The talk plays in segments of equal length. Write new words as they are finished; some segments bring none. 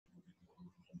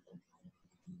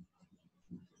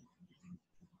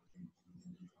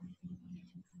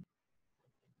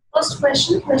First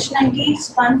question, question ID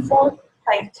is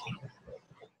 1453.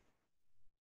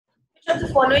 Which of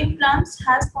the following plants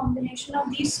has combination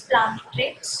of these plant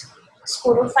traits?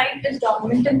 Sporophyte is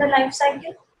dominant in the life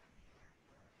cycle.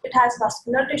 It has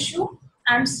vascular tissue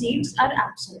and seeds are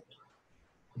absent.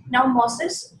 Now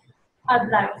mosses are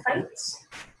bryophytes.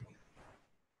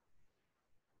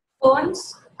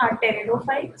 Ferns are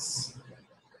pteridophytes.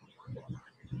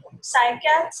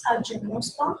 Cycads are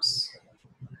gymnosperms.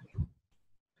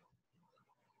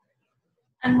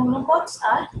 And monocots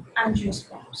are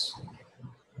angiosperms.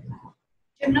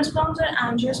 Gymnosperms or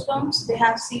angiosperms, they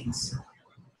have seeds.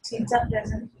 Seeds are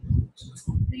present.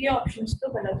 Three options to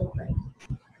गलत हो गए.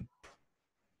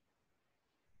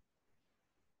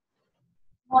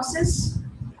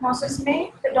 Mosses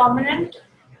में the dominant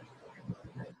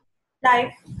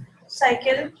life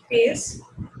cycle phase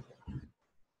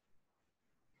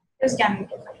is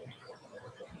gametophyte.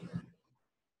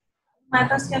 हमारे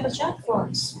पास क्या बचा?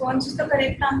 Ferns. Ferns is the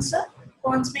correct answer.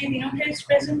 Ferns में तीनों traits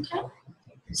present हैं.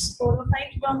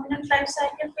 Sporophyte dominant life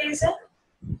cycle phase है.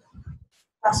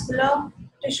 Vascular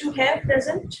tissue hair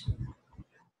present.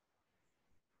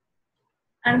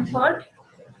 And third,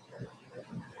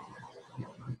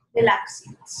 lilac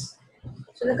seeds.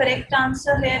 So the correct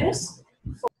answer here is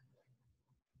 4.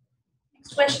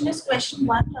 Next question is question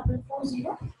 1440.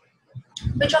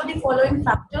 Which of the following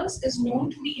factors is known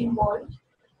to be involved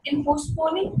in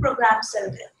postponing programmed cell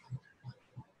death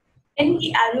in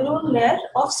the alveolar layer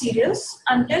of cereals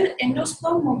until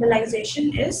endosperm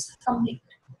mobilization is complete?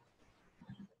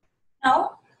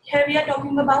 Now, here we are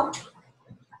talking about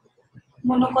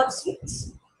monocot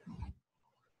seeds.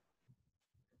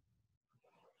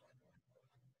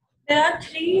 There are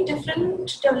three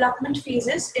different development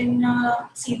phases in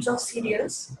seeds of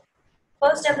cereals.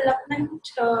 First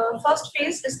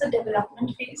phase is the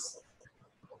development phase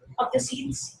of the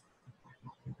seeds.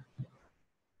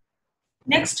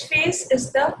 Next phase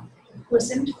is the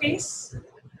quiescent phase.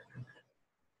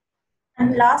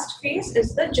 And last phase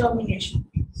is the germination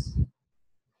phase.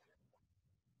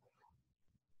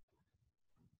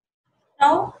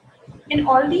 Now, in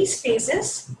all these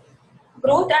phases,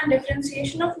 growth and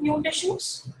differentiation of new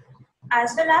tissues,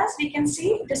 as well as we can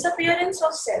see disappearance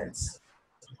of cells.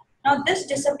 Now, this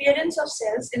disappearance of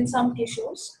cells in some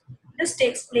tissues, this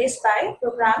takes place by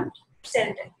programmed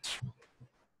cell death.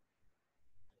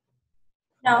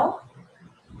 Now,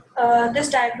 this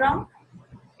diagram,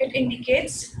 it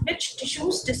indicates which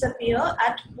tissues disappear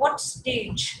at what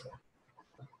stage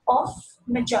of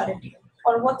maturity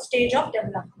or what stage of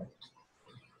development.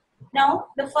 Now,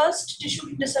 the first tissue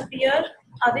to disappear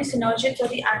are the synergids or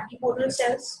the antipodal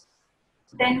cells.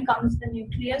 Then comes the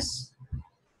nucleus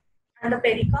and the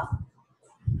pericarp.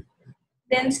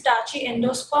 Then starchy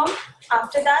endosperm.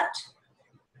 After that,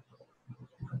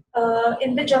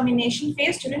 in the germination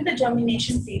phase, during the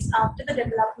germination phase, after the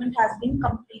development has been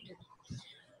completed.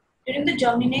 During the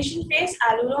germination phase,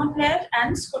 alveolar layer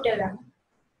and scutellum,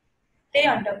 they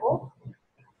undergo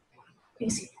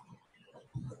PCD.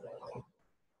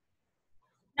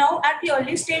 Now, at the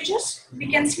early stages, we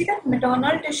can see that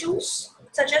maternal tissues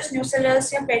such as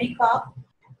nucellus and pericarp,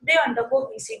 they undergo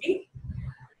PCD.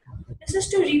 This is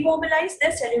to remobilize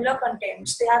their cellular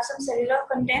contents. They have some cellular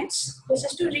contents. This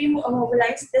is to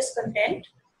remobilize this content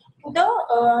to the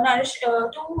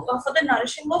for the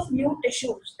nourishing of new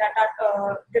tissues that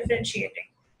are differentiating.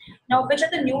 Now, which are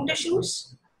the new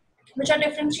tissues which are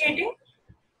differentiating?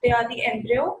 They are the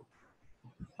embryo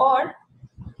or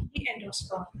the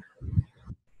endosperm.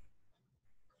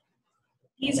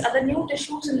 These are the new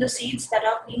tissues in the seeds that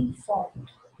are being formed.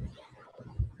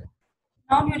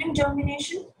 Now, during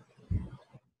germination,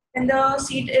 when the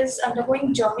seed is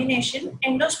undergoing germination,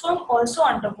 endosperm also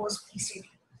undergoes PCD.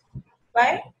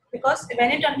 Why? Because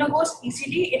when it undergoes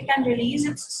PCD, it can release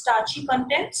its starchy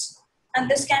contents, and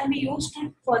this can be used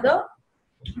to further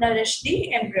nourish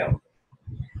the embryo.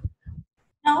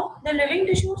 Now, the living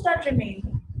tissues that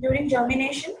remain during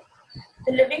germination,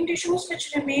 the living tissues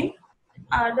which remain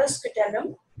are the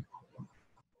scutellum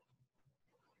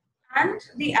and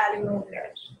the alveolar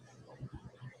layer.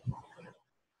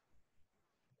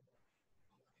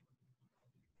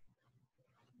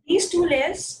 These two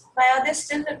layers, why are they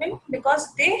still living?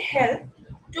 Because they help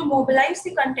to mobilize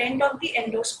the content of the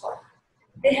endosperm.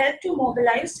 They help to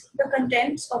mobilize the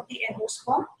contents of the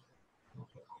endosperm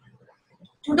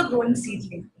to the growing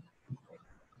seedling.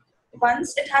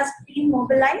 Once it has been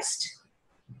mobilized,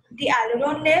 the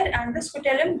alveolar layer and the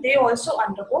scutellum, they also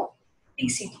undergo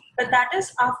PCD. But that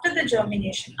is after the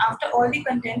germination, after all the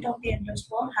content of the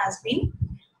endosperm has been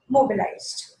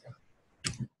mobilized.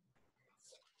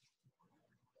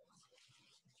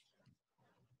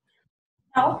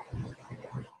 Now,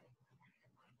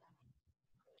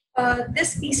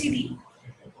 this PCD,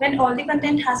 when all the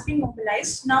content has been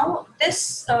mobilized, now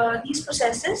these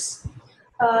processes,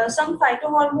 some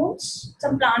phytohormones,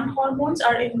 some plant hormones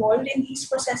are involved in these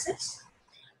processes.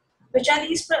 Which are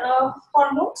these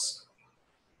hormones?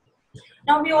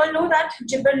 Now we all know that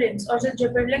gibberellins or the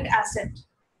gibberellic acid.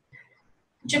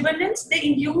 Gibberellins, they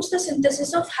induce the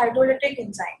synthesis of hydrolytic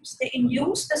enzymes. They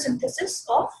induce the synthesis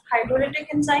of hydrolytic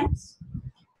enzymes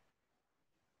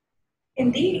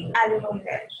in the allelome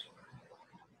layer.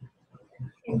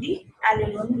 In the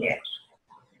allelome layer.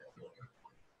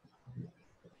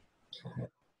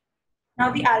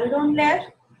 Now the allelome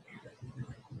layer,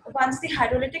 once the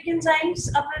hydrolytic enzymes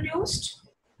are produced,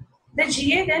 the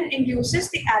GA then induces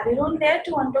the allelome layer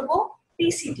to undergo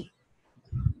PCD.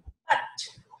 But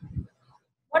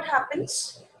what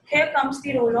happens? Here comes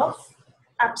the role of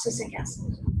abscisic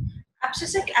acid.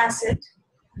 Abscisic acid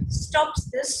stops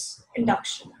this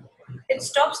induction. It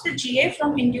stops the GA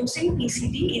from inducing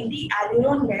PCD in the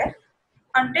allelome layer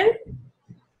until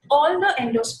all the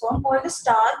endosperm,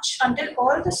 until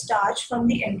all the starch from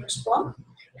the endosperm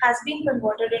has been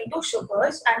converted into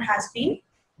sugars and has been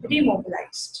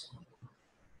remobilized.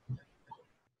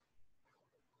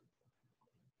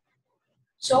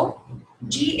 So,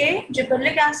 GA,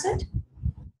 gibberellic acid,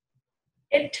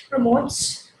 it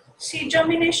promotes seed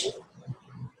germination.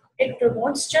 It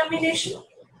promotes germination.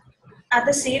 At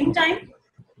the same time,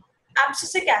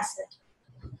 abscisic acid,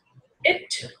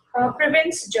 it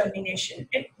prevents germination.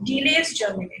 It delays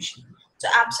germination. So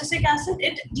abscisic acid,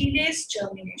 it delays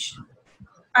germination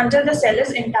until the cell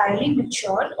is entirely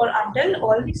matured or until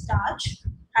all the starch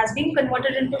has been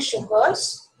converted into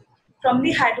sugars from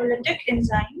the hydrolytic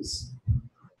enzymes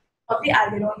of the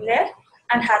allelome layer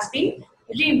and has been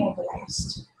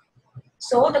remobilized.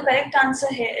 So the correct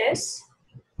answer here is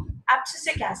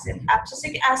abscisic acid.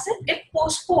 Abscisic acid, it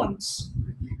postpones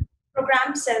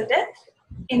programmed cell death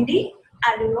in the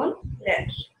allelome layer.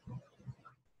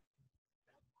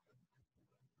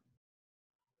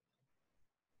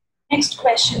 Next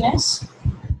question is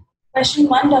question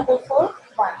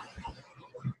 1441.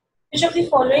 Which of the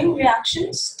following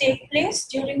reactions take place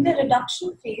during the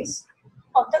reduction phase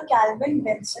of the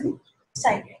Calvin-Benson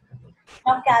cycle?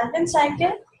 Now, Calvin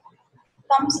cycle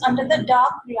comes under the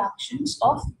dark reactions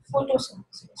of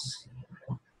photosynthesis.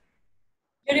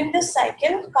 During this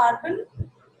cycle, carbon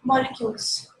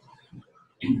molecules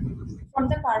from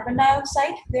the carbon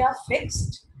dioxide, they are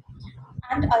fixed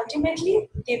and ultimately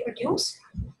they produce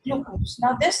glucose.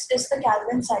 Now, this is the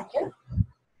Calvin cycle.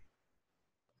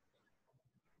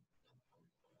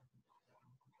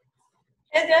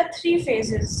 Here there are three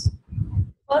phases.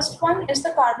 First one is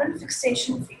the carbon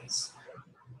fixation phase.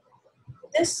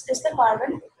 This is the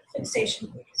carbon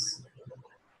fixation phase.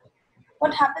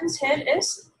 What happens here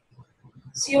is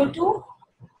CO2,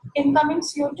 incoming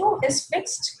CO2 is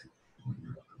fixed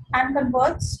and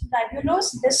converts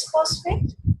ribulose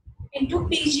bisphosphate into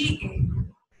PGA.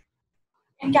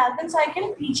 In Calvin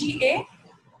cycle, PGA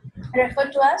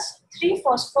referred to as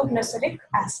 3-phosphoglyceric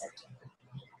acid.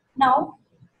 Now,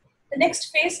 the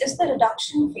next phase is the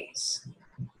reduction phase.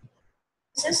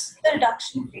 This is the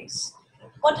reduction phase.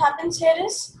 What happens here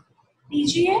is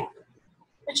PGA,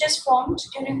 which is formed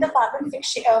during the carbon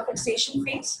fixation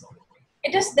phase,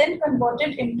 it is then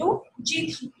converted into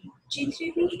G3P.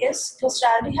 G3P is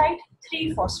glyceraldehyde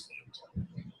 3-phosphate.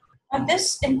 Now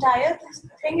this entire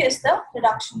thing is the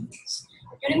reduction phase.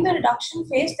 During the reduction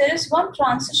phase, there is one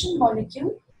transition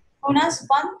molecule known as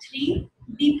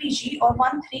 1,3-BPG or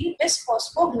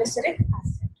 1,3-bisphosphoglyceric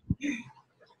acid.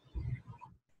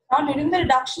 Now during the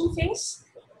reduction phase,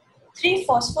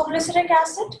 3-phosphoglyceric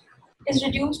acid is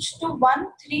reduced to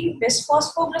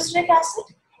 1,3-bisphosphoglyceric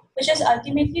acid, which is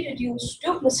ultimately reduced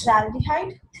to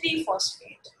glyceraldehyde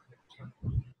 3-phosphate.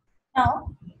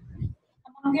 Now,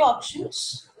 among the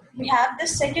options, we have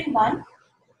this second one,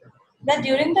 that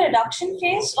during the reduction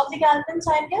phase of the Calvin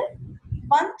cycle,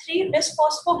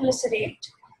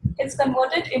 1,3-bisphosphoglycerate is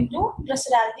converted into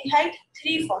glyceraldehyde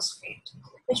 3-phosphate,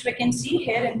 which we can see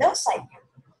here in the cycle.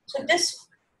 So this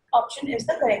option is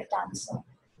the correct answer.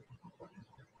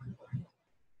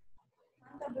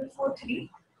 1443.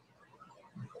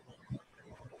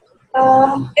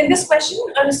 In this question,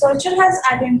 a researcher has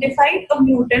identified a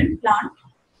mutant plant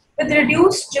with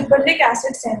reduced gibberellic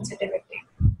acid sensitivity.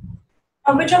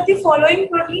 Now, which of the following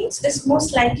proteins is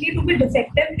most likely to be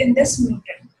defective in this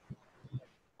mutant?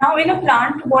 Now, in a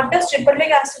plant, what does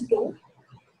gibberellic acid do?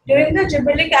 During the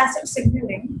gibberellic acid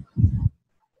signaling,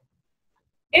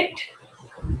 it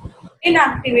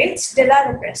inactivates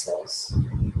DILA repressors.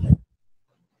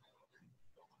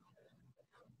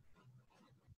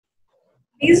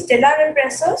 These DELA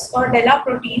repressors or DELA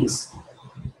proteins,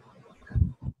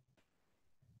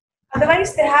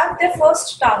 otherwise they have their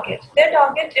first target. Their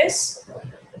target is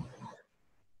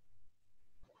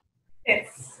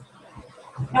PIF.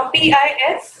 Now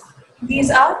PIF, these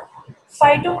are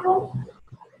phytochrome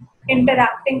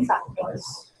interacting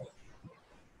factors.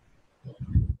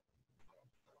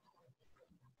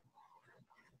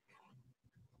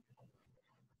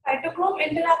 Phytochrome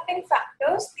interacting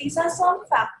factors, these are some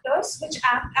factors which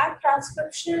act at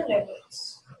transcriptional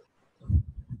levels.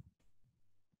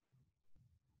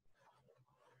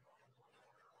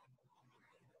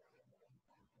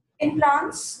 In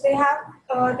plants, they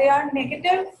are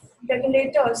negative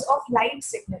regulators of light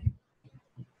signaling.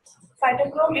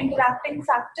 Phytochrome interacting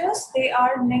factors, they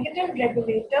are negative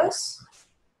regulators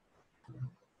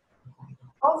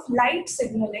of light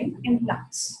signaling in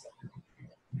plants.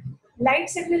 Light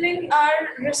signaling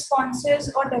are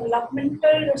responses or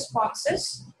developmental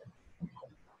responses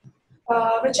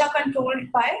which are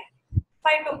controlled by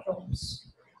phytochromes.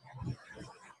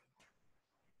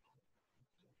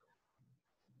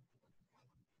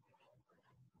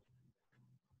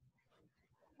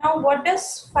 Now, what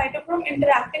does phytochrome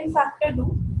interacting factor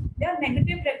do? They are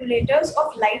negative regulators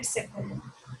of light signaling.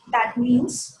 That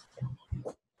means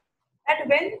that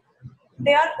when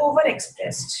they are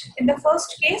overexpressed, in the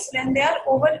first case, when they are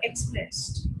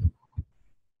overexpressed,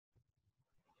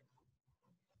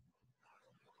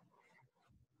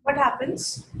 what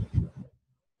happens?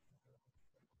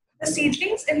 The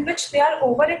seedlings in which they are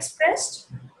overexpressed,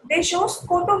 they show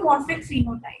scotomorphic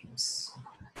phenotypes.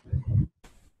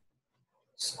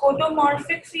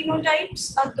 Scotomorphic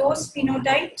phenotypes are those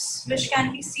phenotypes which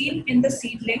can be seen in the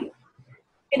seedling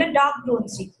in a dark grown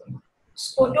seedling.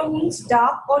 Scoto means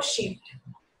dark or shaped.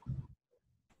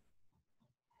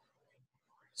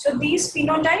 So these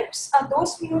phenotypes are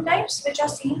those phenotypes which are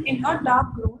seen in a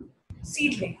dark grown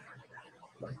seedling.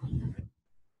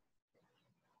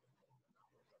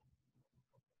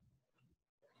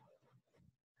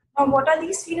 Now, what are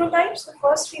these phenotypes? The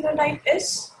first phenotype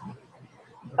is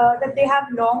that they have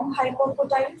long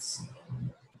hypocotyles.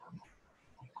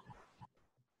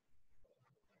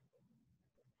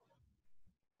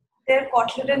 Their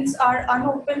cotyledons are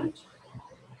unopened.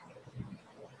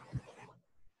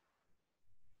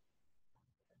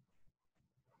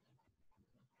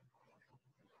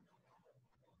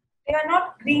 They are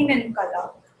not green in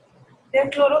color. Their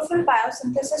chlorophyll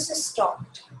biosynthesis is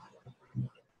stopped.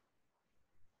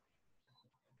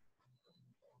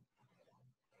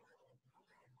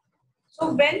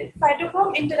 So when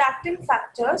phytochrome interacting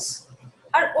factors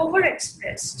are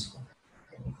overexpressed,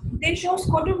 they show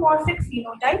scotomorphic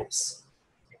phenotypes,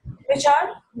 which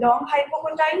are long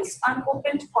hypocotyles,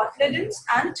 unopened cotyledons,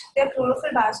 and their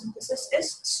chlorophyll biosynthesis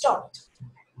is stopped.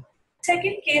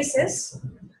 Second case is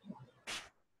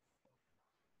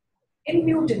in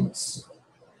mutants.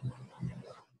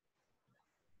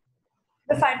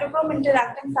 The phytochrome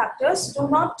interacting factors do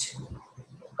not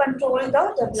control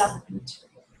the development.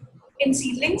 In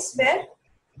seedlings where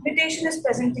mutation is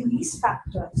present in these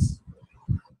factors.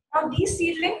 Now these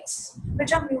seedlings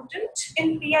which are mutant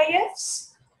in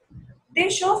PIFs, they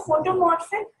show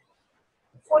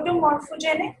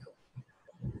photomorphogenic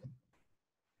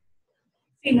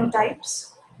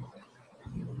phenotypes.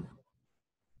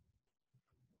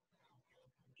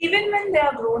 Even when they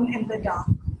are grown in the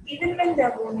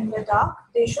dark,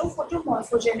 they show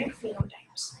photomorphogenic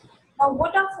phenotypes. Now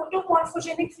what are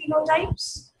photomorphogenic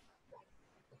phenotypes?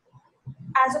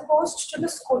 As opposed to the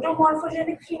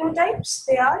scotomorphogenic phenotypes,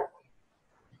 they are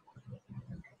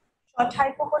short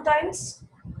hypocotyles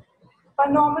or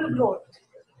normal growth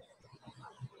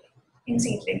in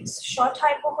seedlings. Short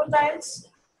hypocotyles,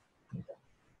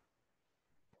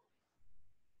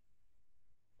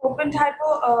 opened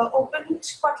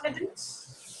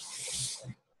cotyledons,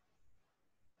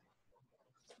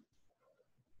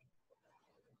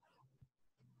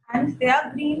 and they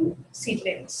are green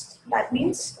seedlings. That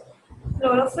means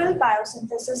chlorophyll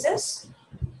biosynthesis is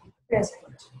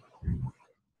present.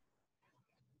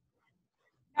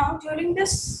 Now, during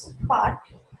this part,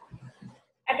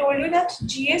 I told you that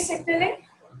GA signaling,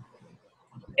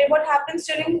 what happens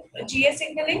during GA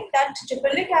signaling, that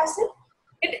gibberellic acid,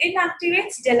 it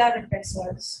inactivates DELA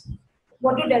repressors.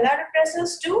 What do DELA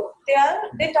repressors do?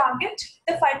 They target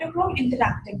the phytochrome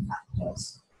interacting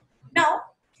factors. Now,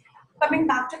 coming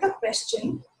back to the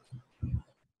question,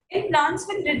 in plants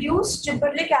with reduced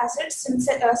gibberellic acid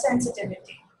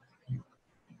sensitivity,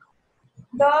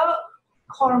 the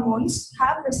hormones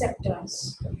have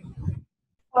receptors.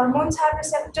 Hormones have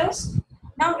receptors.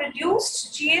 Now,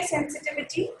 reduced GA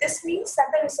sensitivity, this means that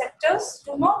the receptors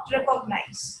do not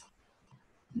recognize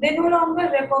They no longer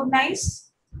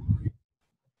recognize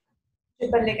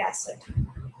gibberellic acid.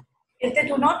 If they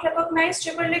do not recognize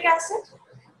gibberellic acid,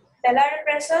 Delar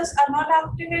repressors are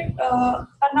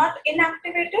not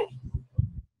inactivated.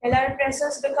 Delar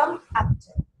repressors become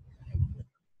active.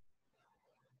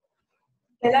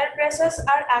 Delar repressors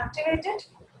are activated.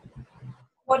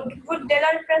 What would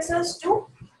Delar repressors do?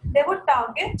 They would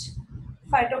target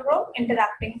phytochrome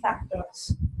interacting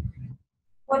factors.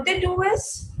 What they do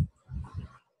is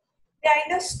they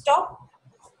either stop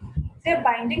their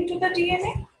binding to the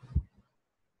DNA,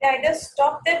 they either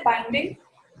stop their binding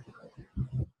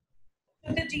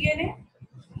to the DNA,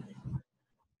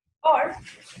 or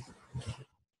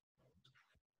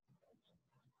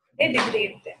they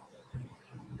degrade them.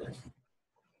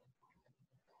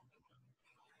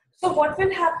 So what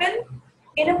will happen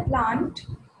in a plant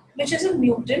which is a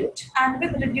mutant and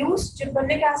with reduced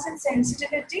gibberellic acid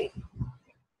sensitivity?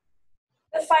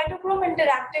 The phytochrome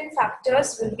interacting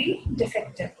factors will be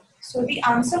defective. So the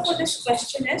answer for this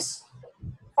question is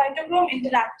phytochrome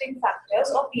interacting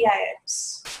factors or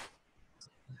PIFs.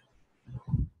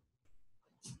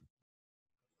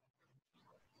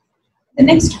 The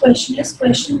next question is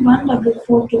question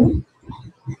 1442.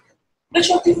 Which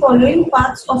of the following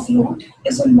parts of root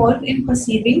is involved in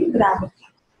perceiving gravity?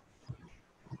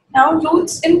 Now,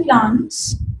 roots in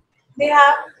plants, they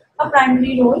have a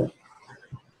primary role.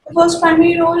 The first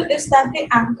primary role is that they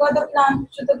anchor the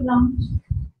plant to the ground.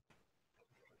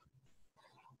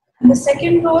 And the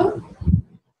second role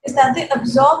is that they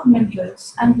absorb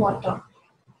minerals and water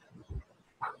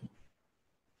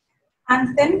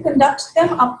and then conduct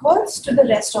them upwards to the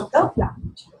rest of the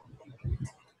plant.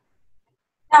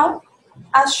 Now,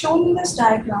 as shown in this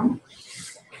diagram,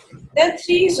 there are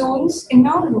three zones in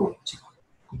our root.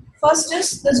 First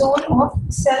is the zone of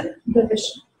cell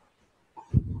division.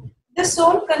 This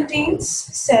zone contains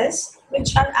cells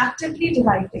which are actively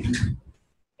dividing.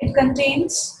 It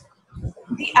contains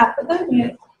the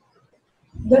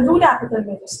root apical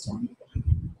meristem.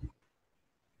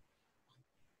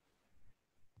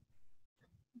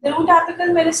 The root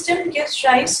apical meristem gives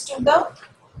rise to the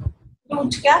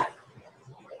root cap.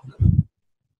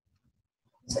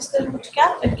 This is the root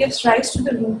cap. It gives rise to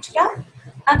the root cap.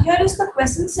 And here is the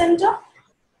quiescent center.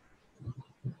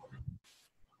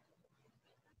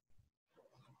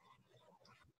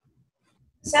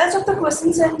 Cells of the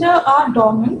quiescent center are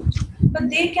dormant, but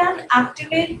they can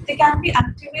be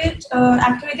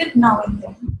activated now and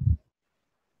then.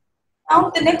 Now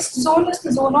the next zone is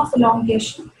the zone of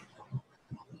elongation.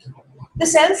 The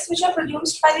cells which are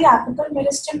produced by the apical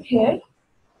meristem here,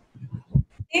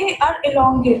 they are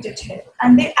elongated here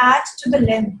and they add to the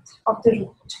length of the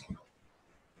root.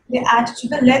 They add to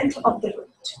the length of the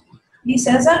root. These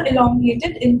cells are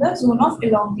elongated in the zone of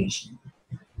elongation.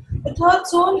 The third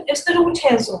zone is the root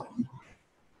hair zone.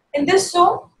 In this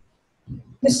zone,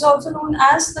 this is also known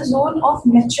as the zone of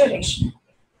maturation.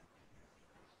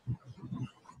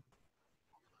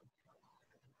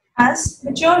 As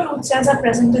mature root cells are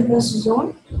present in this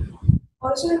zone,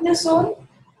 also in this zone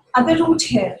are the root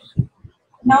hair.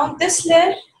 Now this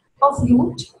layer of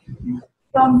root,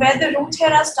 from where the root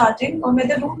hair are starting or where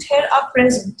the root hair are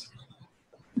present,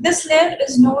 this layer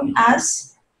is known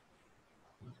as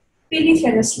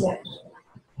piliferous layer.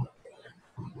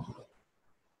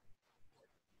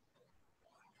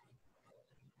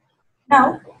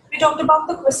 Now, we talked about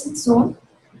the quiescent zone,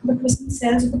 the quiescent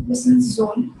cells of the quiescent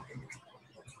zone.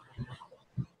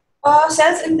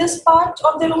 Cells in this part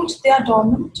of the root, they are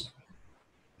dormant.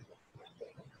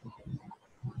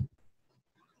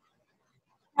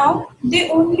 Now, they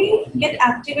only get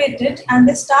activated and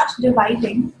they start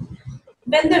dividing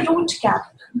when the root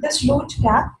cap, this root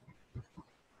cap,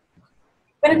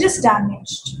 when it is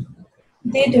damaged.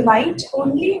 They divide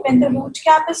only when the root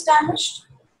cap is damaged.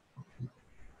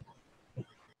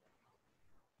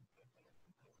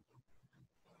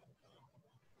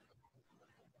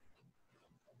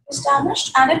 Is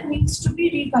damaged and it needs to be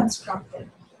reconstructed.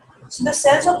 So the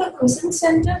cells of the quiescent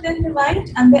center then divide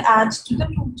and they add to the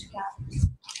root cap.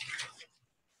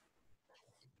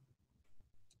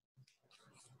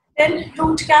 Then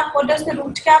root cap, what does the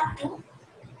root cap do?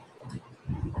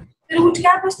 The root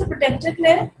cap is the protective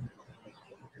layer.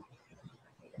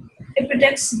 It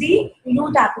protects the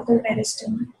root apical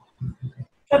meristem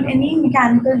from any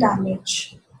mechanical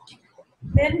damage.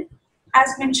 Then,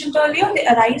 as mentioned earlier, they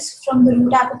arise from the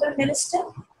root apical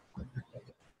meristem.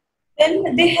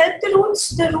 Then they help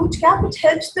the root cap, it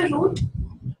helps the root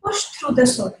push through the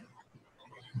soil.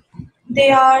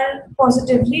 They are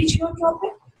positively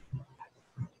geotropic.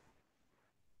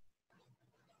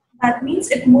 That means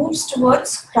it moves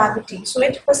towards gravity, so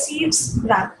it perceives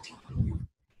gravity.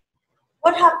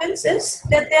 happens is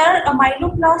that there are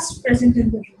amyloplasts present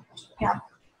in the root cap.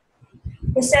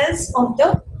 The cells of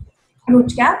the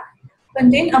root cap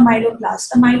contain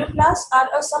amyloplasts. Amyloplasts are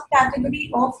a subcategory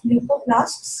of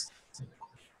leucoplasts,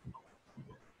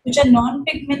 which are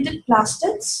non-pigmented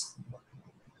plastids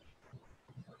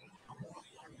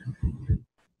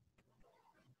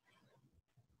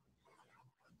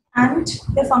and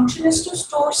their function is to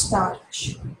store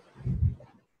starch.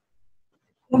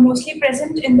 They're mostly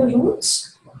present in the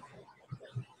roots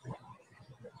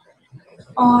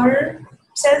or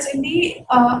cells in the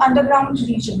underground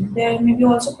region. They may be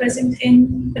also present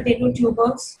in potato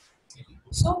tubers.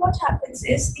 So what happens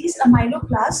is these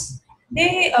amyloplasts,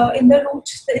 they in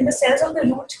the cells of the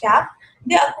root cap,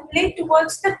 they accumulate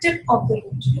towards the tip of the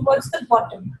root, towards the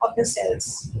bottom of the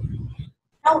cells.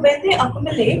 Now, when they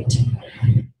accumulate,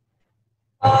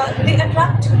 they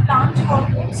attract plant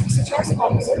hormones such as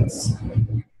auxins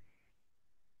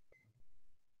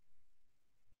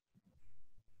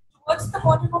towards the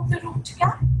bottom of the root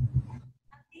cap.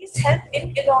 These help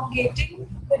in elongating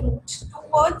the root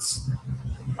towards.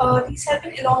 These help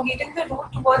in elongating the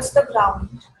root towards the ground,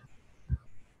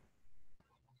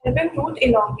 helping root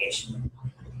elongation,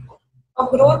 a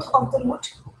growth of the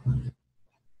root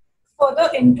further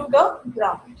into the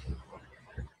ground.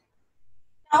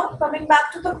 Now, coming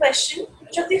back to the question,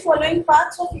 which of the following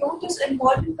parts of root is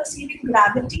involved in perceiving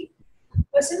gravity?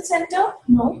 Crescent center?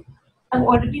 No. I've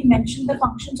already mentioned the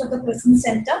functions of the crescent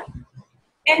center.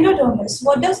 Endodermis.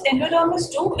 What does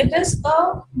endodermis do? It is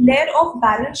a layer of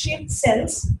barrel-shaped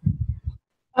cells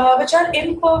which are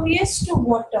impervious to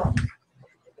water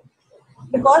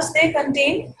because they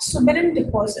contain suberin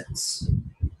deposits.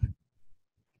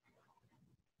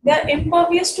 They are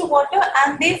impervious to water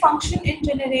and they function in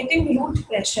generating root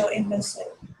pressure in the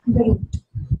cell, in the root.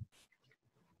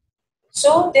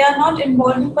 So they are not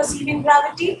involved in perceiving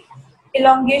gravity.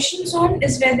 Elongation zone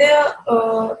is where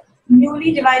the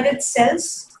newly divided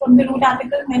cells from the root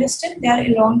apical meristem, they are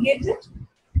elongated.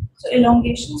 So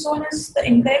elongation zone is the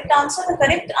incorrect answer. The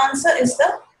correct answer is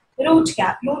the root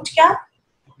cap. Root cap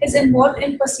is involved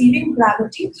in perceiving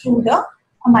gravity through the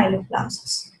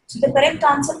amyloplasts. So the correct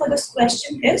answer for this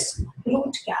question is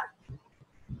root cap.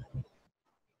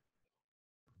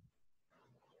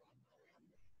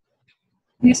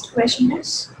 Next question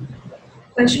is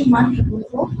question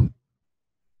 144.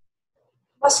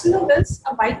 Muscular wills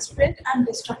are widespread and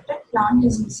destructive plant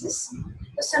diseases.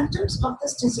 The symptoms of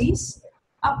this disease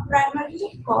are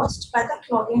primarily caused by the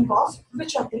clogging of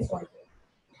which of the following?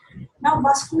 Now,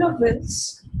 muscular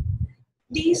wills,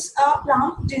 these are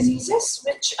plant diseases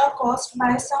which are caused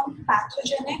by some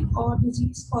pathogenic or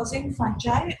disease-causing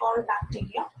fungi or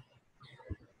bacteria.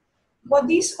 What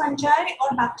these fungi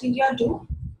or bacteria do,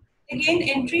 they gain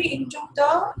entry into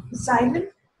the xylem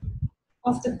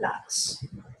of the plants.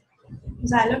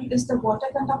 Xylem is the water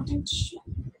conducting tissue.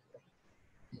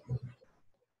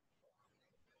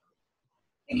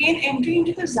 They gain entry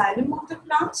into the xylem of the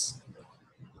plants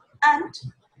and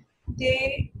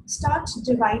they start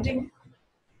dividing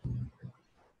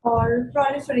or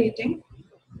proliferating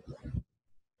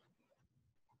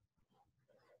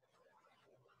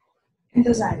in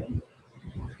the xylem.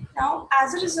 Now,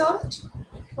 as a result,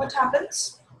 what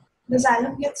happens? The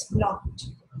xylem gets blocked.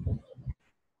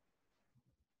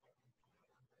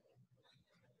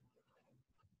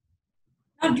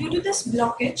 Now, due to this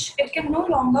blockage, it can no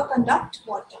longer conduct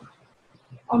water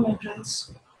or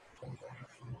minerals.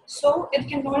 So, it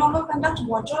can no longer conduct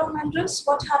water or minerals.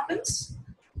 What happens?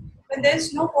 When there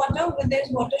is no water, when there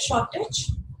is water shortage,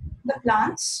 the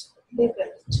plants, they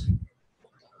wilt.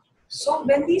 So,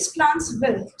 when these plants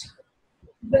wilt,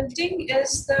 wilting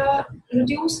is the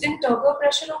reduce in turgor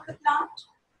pressure of the plant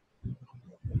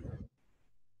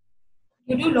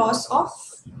due to loss of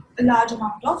a large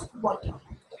amount of water.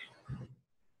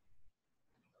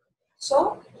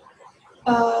 So,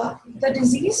 the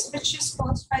disease which is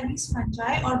caused by these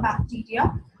fungi or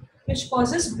bacteria, which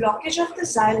causes blockage of the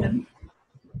xylem,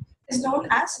 is known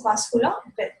as vascular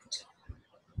wilt.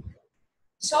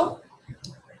 So,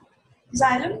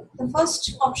 xylem, the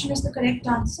first option is the correct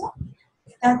answer,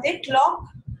 that they clog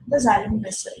the xylem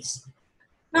vessels.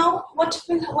 Now, what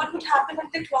would happen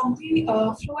if they clog the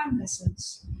phloem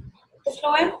vessels? The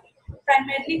phloem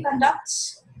primarily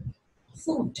conducts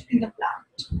food in the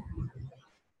plant.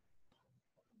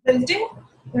 Wilting,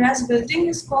 whereas wilting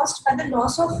is caused by the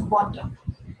loss of water.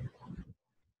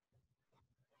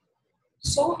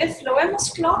 So, if phloem is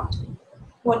clogged,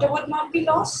 water would not be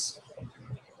lost.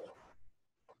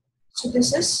 So,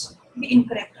 this is the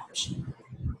incorrect option.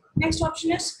 Next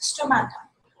option is stomata.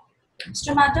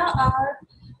 Stomata are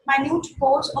minute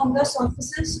pores on the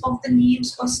surfaces of the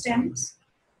leaves or stems.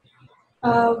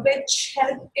 which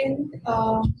help in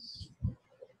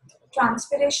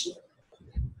transpiration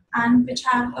and which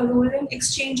have a role in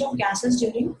exchange of gases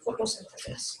during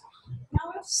photosynthesis.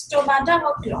 Now, if stomata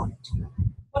were clogged,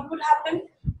 what would happen?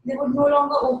 They would no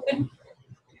longer open,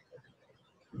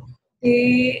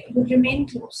 they would remain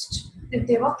closed. If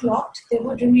they were clogged, they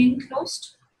would remain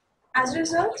closed. As a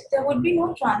result, there would be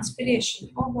no transpiration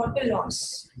or water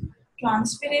loss.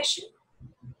 Transpiration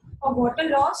or water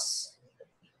loss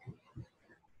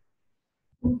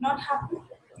would not happen.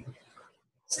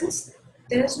 Since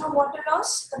there is no water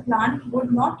loss, the plant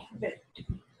would not wilt.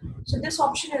 So this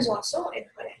option is also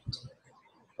incorrect.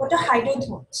 What are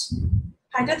hydrothotes?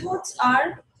 Hydrothotes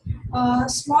are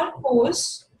small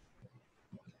pores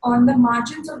on the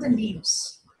margins of the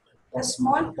leaves. There are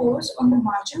small pores on the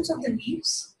margins of the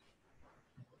leaves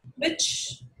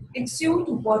which exude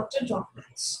water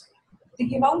droplets. They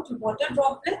give out water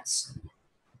droplets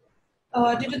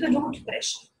due to the root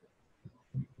pressure.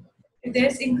 If there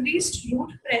is increased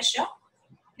root pressure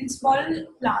in small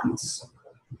plants,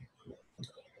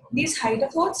 these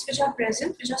hydrothotes which are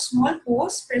present, which are small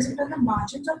pores present on the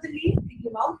margins of the leaf, they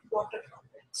give out water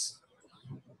droplets.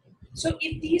 So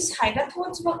if these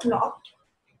hydrothotes were clogged,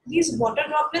 these water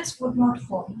droplets would not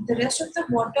form. The rest of the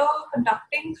water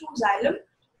conducting through xylem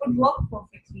would work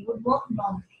perfectly, would work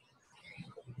normally.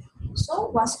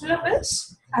 So vascular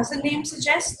pills, as the name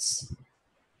suggests,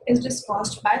 is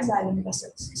dispersed by xylem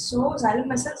vessels. So xylem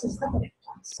vessels is the correct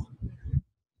answer.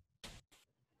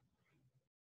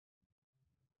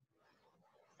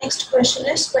 Next question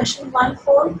is question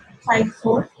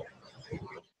 1454.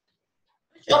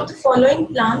 Which of the following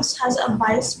plants has a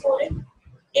bisporic,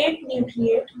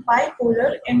 8-nucleate,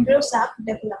 bipolar embryo sac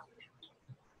development?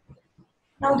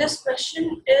 Now this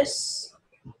question is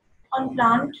on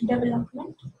plant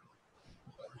development.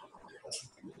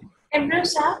 Embryo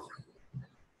sac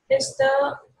is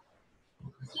the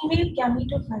female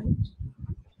gametophyte.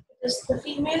 It is the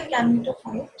female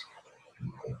gametophyte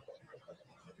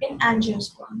in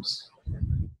angiosperms.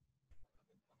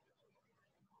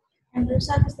 Embryo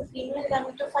sac is the female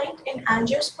gametophyte in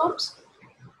angiosperms.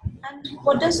 And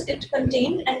what does it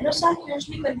contain? Embryo sac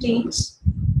usually contains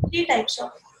 3 types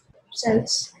of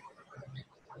cells.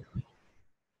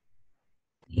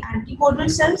 The antipodal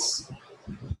cells,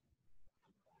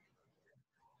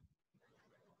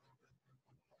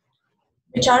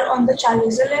 which are on the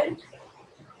chaliceal end,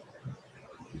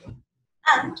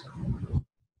 and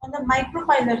on the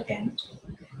micropylar end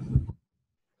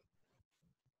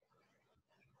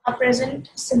are present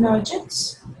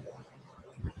synergids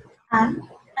and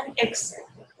an egg cell.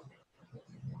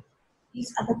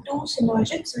 These are the 2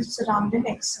 synergids which surround an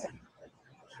egg cell.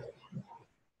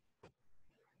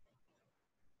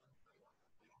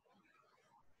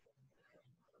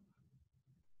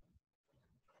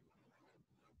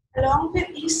 Along with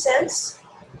these cells,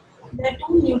 there are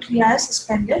 2 nuclei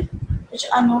suspended, which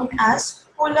are known as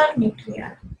polar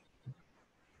nuclei.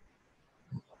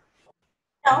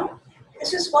 Now,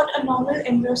 this is what a normal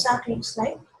embryo sac looks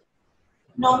like.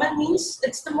 Normal means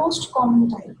it's the most common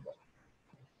type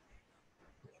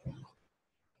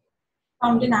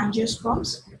found in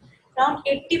angiosperms. Around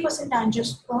 80%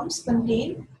 angiosperms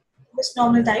contain this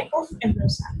normal type of embryo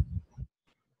sac.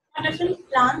 Now, different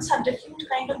plants have different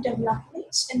kind of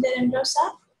developments in their embryo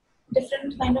sac,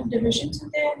 different kind of divisions in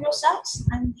their embryo sacs,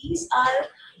 and these are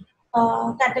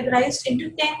categorized into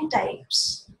 10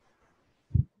 types.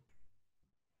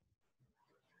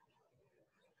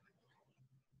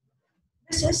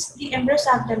 This is the embryo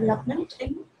sac development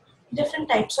in different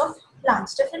types of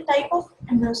plants, different type of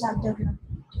embryo sac development.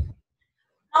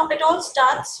 Now it all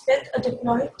starts with a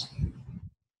diploid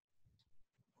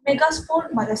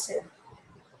megaspore mother cell.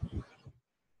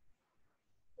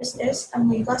 This is a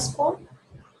megaspore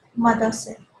mother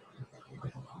cell.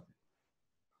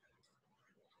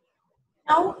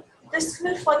 Now this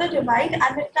will further divide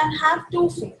and it can have 2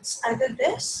 fates, either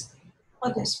this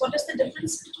or this. What is the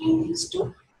difference between these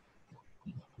 2?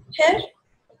 Here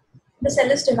the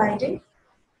cell is dividing,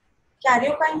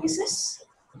 karyokinesis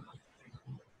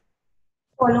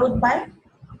followed by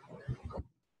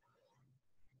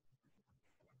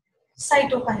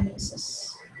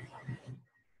cytokinesis.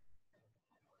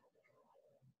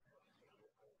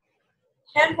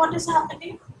 Here what is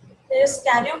happening? There is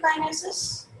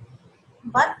karyokinesis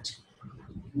but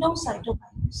no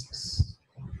cytokinesis.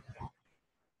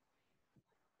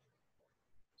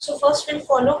 So first we'll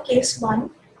follow case 1.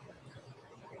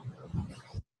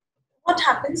 What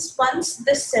happens once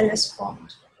this cell is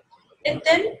formed? It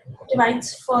then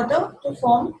divides further to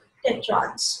form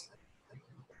tetrads.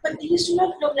 But these do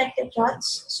not look like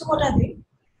tetrads, so what are they?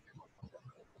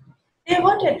 They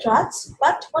were tetrads,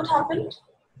 but what happened?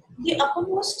 The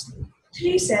uppermost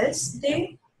 3 cells,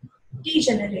 they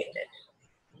degenerated.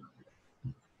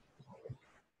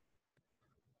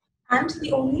 And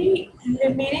the only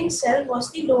remaining cell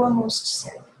was the lowermost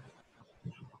cell.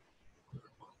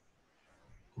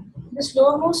 This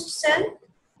lowermost cell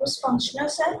was functional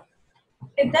cell.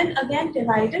 It then again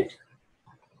divided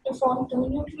to form 2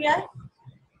 nuclei.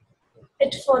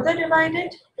 It further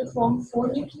divided to form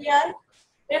 4 nuclei.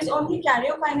 There is only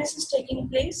karyokinesis taking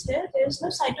place here. There is no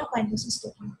cytokinesis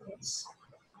taking place.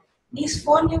 These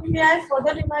 4 nuclei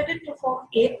further divided to form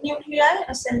 8 nuclei,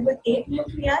 a cell with 8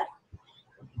 nuclei.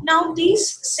 Now these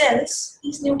cells,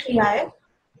 these nuclei,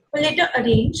 were later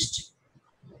arranged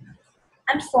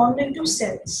and formed into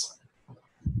cells.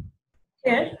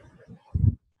 Here,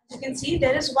 as you can see,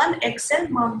 there is one X cell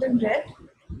marked in red,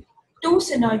 2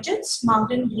 synergids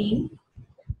marked in green,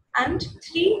 and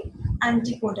 3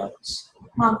 antipodals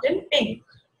marked in pink.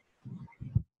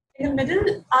 In the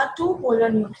middle are 2 polar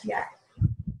nuclei.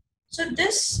 So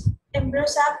this embryo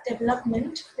sac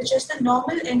development, which is the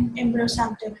normal embryo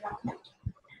sac development,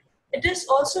 it is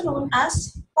also known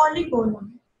as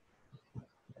polygonum.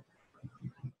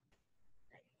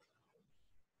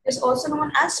 It is also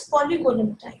known as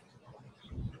polygonum type.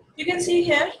 You can see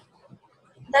here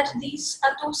that these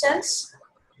are 2 cells,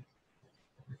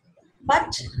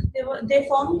 but they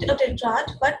formed a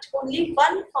tetrad, but only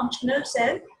one functional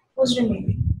cell was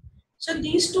remaining. So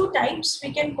these 2 types,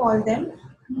 we can call them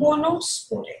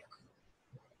monosporic.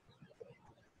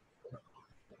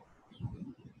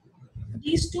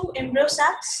 These 2 embryo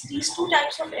sacs, these 2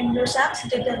 types of embryo sacs,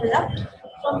 they developed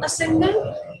from a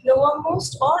single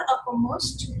lowermost or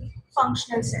uppermost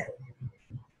functional cell.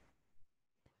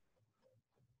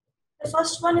 The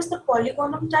first one is the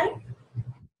polygonum type,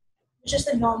 which is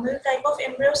the normal type of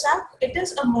embryo sac. It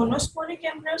is a monosporic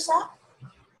embryo sac.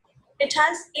 It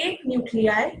has 8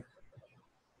 nuclei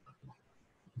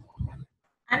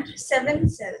and 7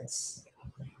 cells.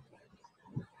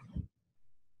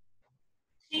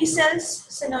 3 cells,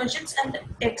 synergids and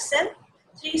X cell.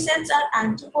 3 cells are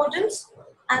antipodals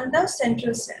and the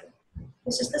central cell.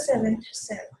 This is the 7th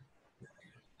cell.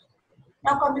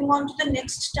 Now coming on to the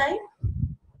next type.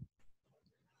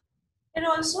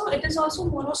 It is also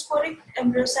monosporic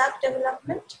embryo sac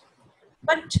development,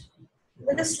 but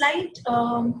with a slight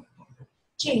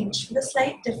change, with a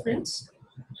slight difference.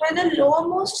 Where the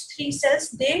lowermost 3 cells,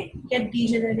 they get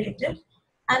degenerated,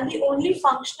 and the only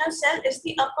functional cell is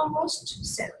the uppermost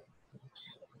cell.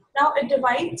 Now it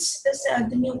divides,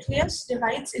 the nucleus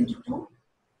divides into 2.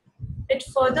 It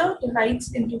further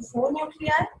divides into 4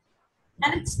 nuclei,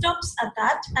 and it stops at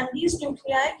that, and these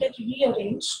nuclei get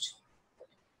rearranged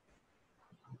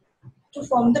to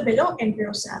form the below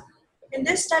embryo sac. In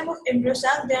this type of embryo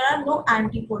sac, there are no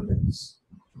antipodals.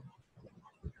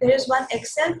 There is one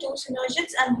X cell, 2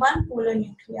 synergids, and 1 polar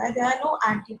nuclei. There are no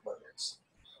antipodals.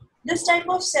 This type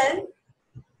of cell,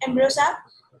 embryo sac,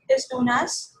 is known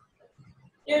as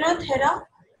Uinothera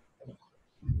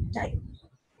type.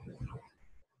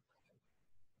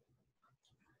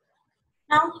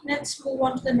 Now let's move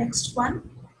on to the next one.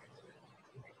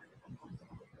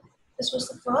 This was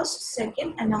the first,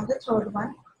 second, and now the third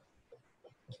one.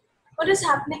 What is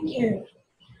happening here?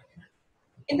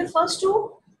 In the first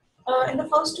two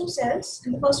cells,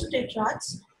 in the first 2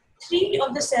 tetrads, 3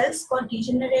 of the cells got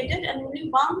degenerated and only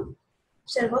 1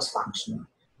 cell was functional.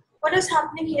 What is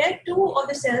happening here? 2 of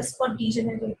the cells got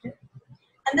degenerated,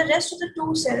 and the rest of the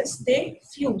 2 cells, they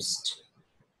fused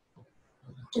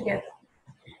together.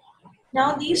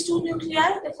 Now these 2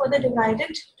 nuclei, they further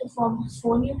divided to form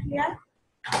 4 nuclei.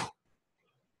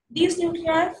 These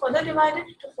nuclei further divided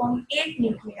to form 8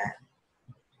 nuclei.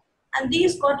 And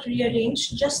these got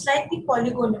rearranged just like the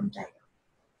polygonum type.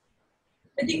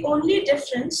 With the only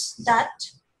difference that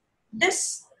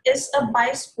this is a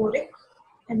bisporic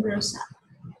embryo sac.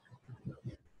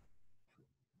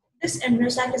 This embryo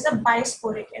sac is a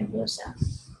bisporic embryo sac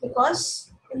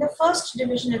because in the first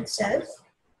division itself,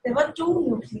 there were 2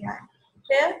 nuclei.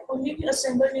 Here, only a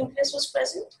single nucleus was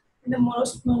present in the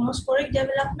monosporic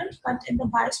development, but in the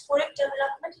bisporic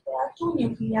development, there are 2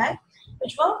 nuclei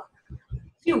which were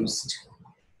fused.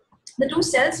 The 2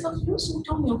 cells were fused and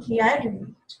 2 nuclei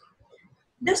remained.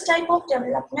 This type of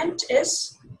development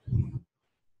is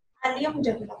allium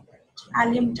development,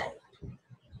 allium type.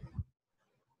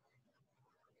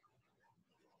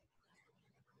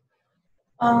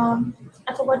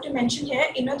 I forgot to mention here,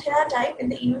 Uinothera type. In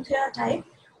the Uinothera type,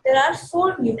 there are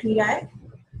 4 nuclei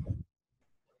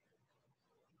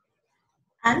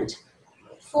and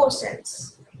 4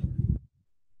 cells.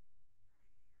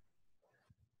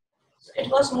 It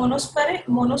was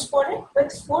monosporic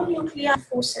with 4 nuclei and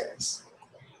 4 cells.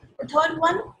 The third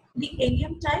one, the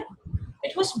alien type,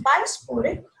 it was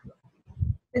bisporic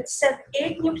with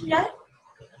 8 nuclei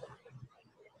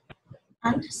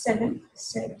and 7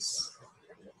 cells.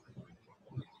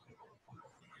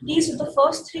 These were the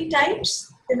first 3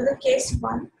 types. They were the case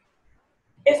 1.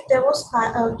 If there was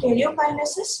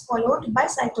karyokinesis followed by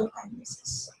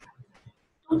cytokinesis.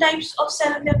 2 types of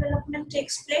cell development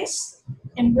takes place,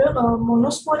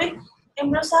 monosporic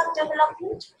embryo sac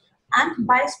development and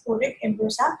bisporic embryo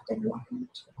sac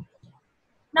development.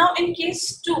 Now in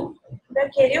case 2, the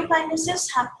karyokinesis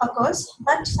occurs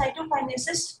but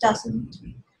cytokinesis doesn't.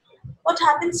 What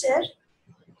happens here?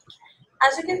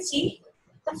 As you can see,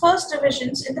 in the first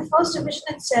division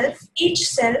itself, each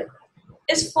cell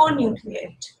is 4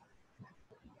 nucleate.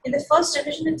 In the first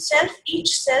division itself,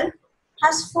 each cell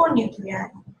has 4 nuclei.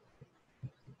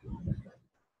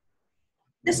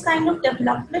 This kind of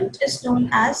development is known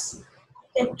as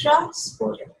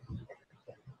tetrasporic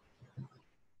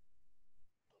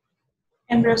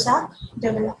embryo sac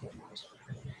development.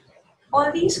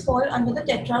 All these fall under the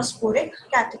tetrasporic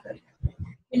category.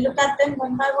 We look at them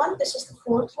one by one. This is the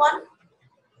fourth one.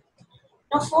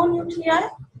 Now 4 nuclei,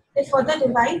 they further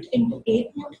divide into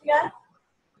 8 nuclei,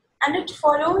 and it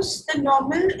follows the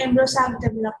normal embryo sac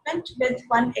development with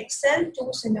 1 egg cell,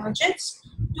 2 synergids,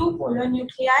 2 polar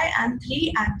nuclei and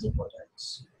 3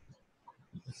 antipodals.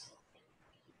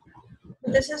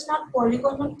 But this is not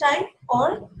polygonal type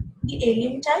or the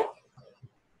alien type.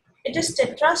 It is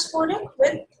tetrasporic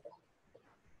with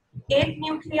 8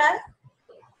 nuclei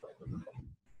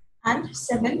and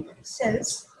 7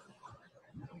 cells.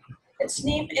 Its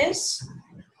name is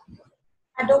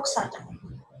adoxata.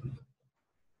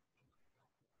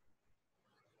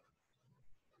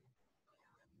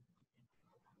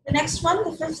 The next one,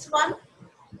 the fifth one,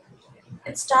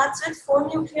 it starts with 4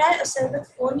 nuclei, a cell with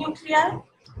 4 nuclei.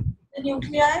 The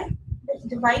nuclei will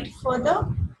divide further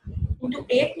into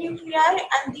 8 nuclei,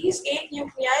 and these 8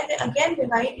 nuclei, they again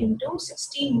divide into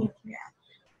 16 nuclei.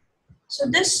 So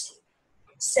this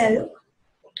cell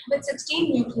with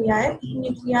 16 nuclei, the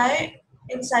nuclei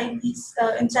inside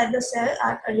the cell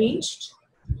are arranged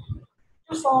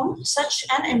to form such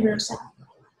an embryo sac.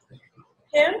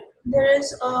 Here there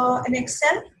is an egg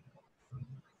cell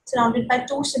surrounded by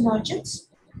 2 synergids,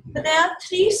 but there are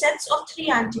 3 sets of 3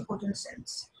 antipodal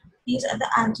cells. These are the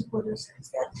antipodal cells.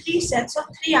 There are 3 sets of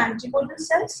 3 antipodal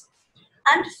cells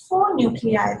and 4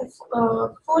 nuclei.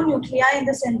 The 4 nuclei in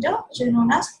the center, which are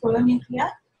known as polar nuclei.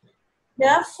 There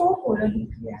are 4 polar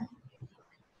nuclei.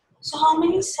 So how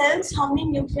many cells, how many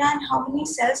nuclei and how many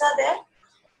cells are there?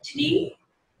 3,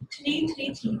 3,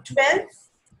 3, 3, 12,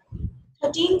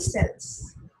 13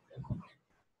 cells.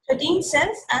 13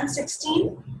 cells and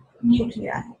 16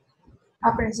 nuclei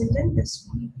are present in this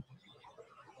one.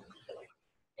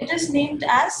 It is named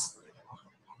as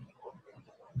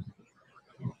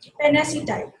Pennesi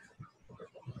type.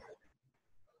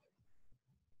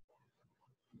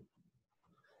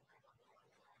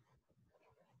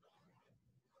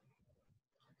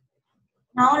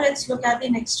 Now let's look at the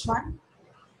next one.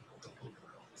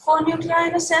 4 nuclei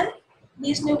in a cell.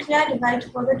 These nuclei divide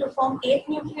further to form 8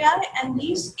 nuclei, and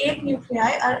these 8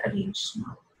 nuclei are arranged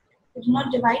now. They do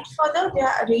not divide further, they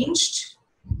are arranged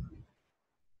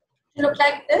to look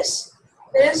like this.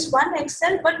 There is 1 egg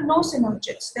cell but no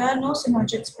synergids. There are no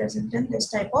synergids present in this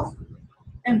type of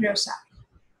embryo sac.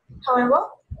 However,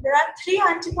 there are 3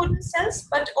 antipodal cells,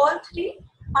 but all 3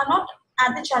 are not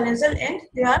at the chalazial end.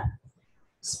 They are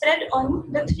spread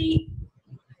on the 3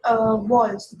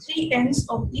 walls, the 3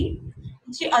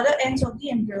 other ends of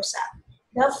the embryo sac.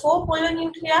 There are 4 polar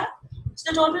nuclei.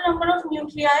 So the total number of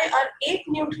nuclei are 8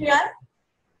 nuclei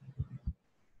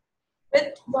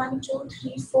with 1, 2,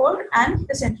 3, 4 and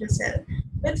the central cell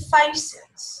with 5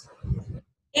 cells.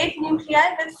 8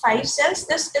 nuclei with 5 cells.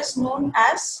 This is known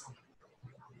as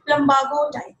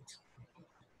lumbago type.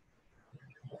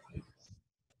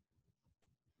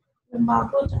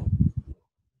 Lumbago type.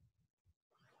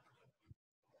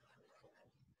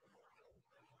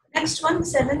 Next one, the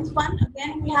 7th one,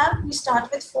 again we start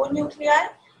with 4 nuclei.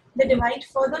 They divide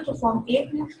further to form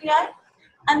 8 nuclei.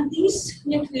 And these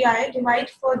nuclei divide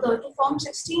further to form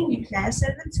 16 nuclei,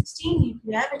 16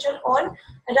 nuclei, which are all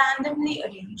randomly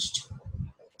arranged.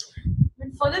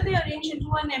 When further they arrange into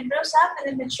an embryo sac and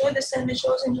then mature, the cell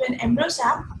matures into an embryo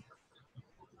sac,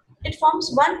 it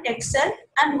forms 1 egg cell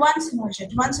and 1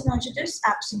 synergid. 1 synergid is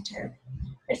absent here.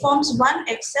 It forms 1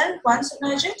 egg cell, 1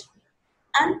 synergid,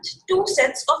 and 2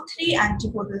 sets of 3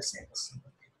 antipodal cells.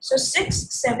 So 6,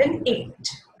 7, 8,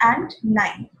 and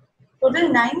 9.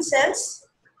 Total 9 cells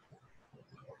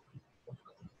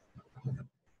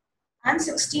and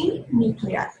 16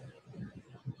 nuclei.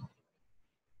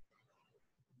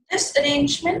 This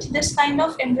arrangement, this kind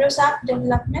of embryo sac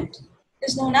development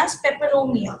is known as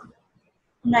peperomia.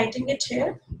 I'm writing it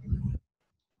here.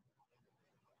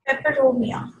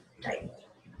 Peperomia type.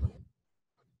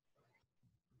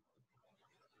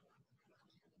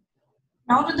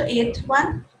 Now to the eighth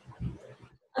one.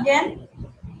 Again,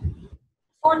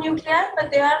 4 nuclei,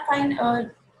 but they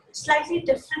are slightly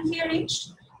differently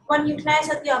arranged. 1 nuclei is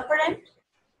at the upper end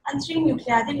and 3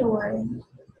 nuclei at the lower end.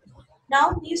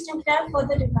 Now these nuclei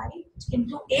further divide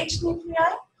into 8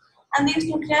 nuclei, and these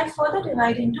nuclei further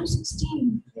divide into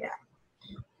 16 nuclei.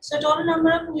 So total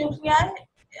number of nuclei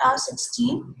are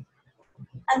 16,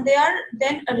 and they are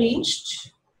then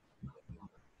arranged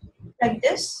like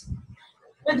this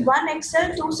with 1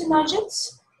 XL, 2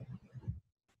 synergids,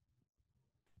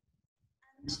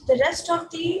 and the rest of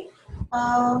the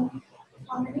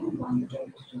how many? 1,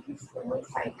 2, 3, 4,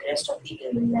 5. The rest of the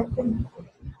 11.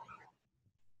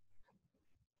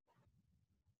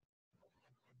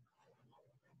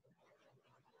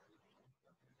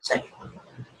 Sorry.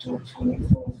 2, 3,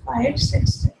 4, 5,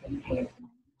 6, 7, 8,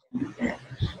 9, 10, 11.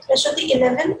 The rest of the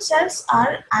 11 cells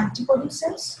are antibody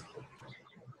cells.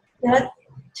 There are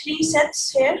 3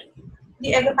 sets here.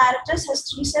 The egg apparatus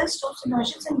has 3 cells, 2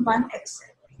 synergids, and 1 XL.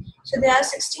 So there are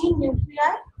 16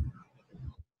 nuclei,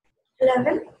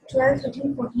 11, 12,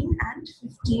 13, 14, and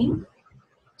 15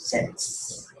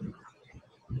 cells.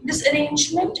 This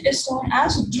arrangement is known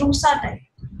as Drusa type.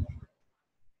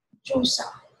 Drusa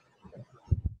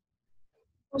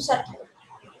type.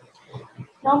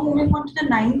 Now moving on to the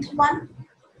 9th one.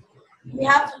 We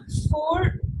have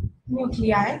 4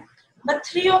 nuclei, but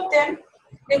 3 of them,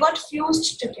 they got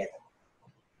fused together.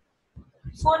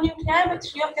 4 nuclei, but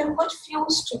 3 of them got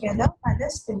fused together by the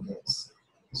spindles.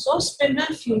 So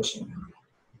spindle fusion.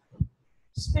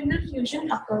 Spindle fusion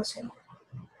occurs here.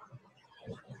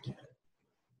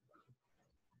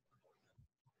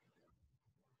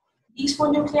 These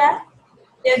 4 nuclei,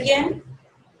 they again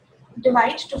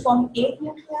divide to form 8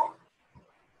 nuclei.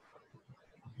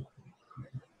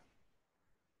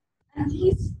 And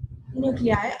these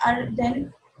nuclei are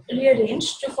then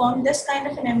rearranged to form this kind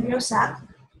of an embryo sac.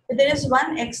 There is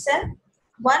 1 egg cell,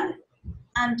 1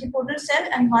 antipodal cell,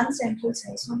 and 1 central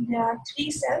cell. So there are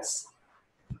 3 cells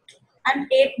and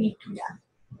 8 nuclei.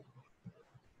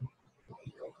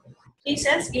 3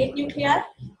 cells, 8 nuclei,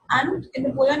 and in the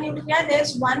polar nuclei there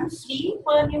is 1 free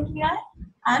polar nuclei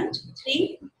and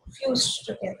 3 fused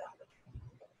together.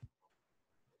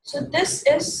 So this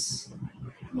is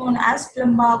known as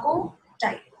plumbago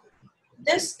type.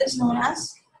 This is known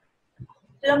as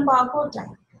plumbago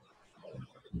type.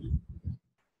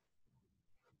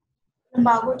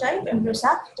 Plumbago type embryo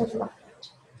sac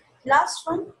development. Last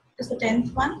one is the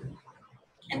 10th one.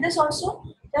 In this also,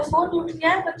 there are 4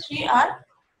 nuclei, but 3 are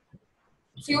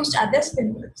fused at their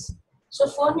spindles. So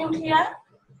 4 nuclei,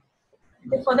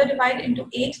 they further divide into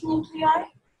 8 nuclei,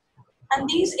 and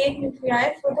these 8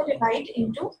 nuclei further divide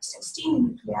into 16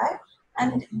 nuclei,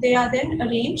 and they are then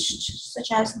arranged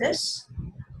such as this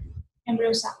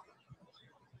embryo sac.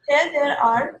 Here there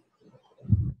are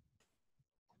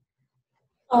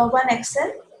 1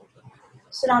 XL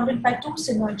surrounded by 2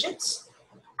 synergids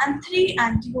and 3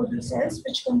 antibodal cells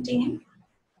which contain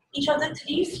each of the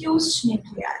 3 fused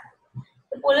nuclei.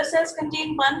 The polar cells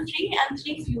contain 1 free and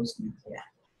 3 fused nuclei.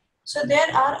 So there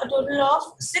are a total of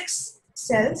 7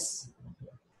 cells.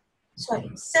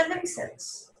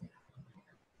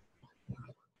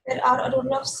 There are a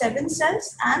total of 7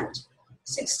 cells and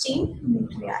 16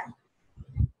 nuclei.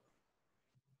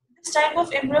 This type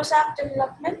of embryo sac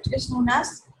development is known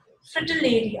as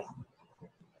fritillaria.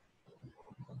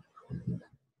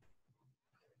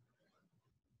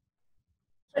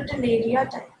 Fritillaria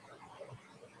type.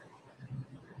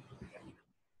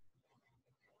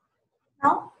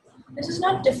 Now, this is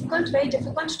not difficult, very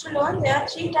difficult to learn. There are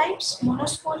 3 types: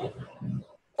 monosporic,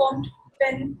 formed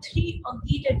when 3 of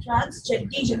the tetrads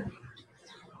degenerate;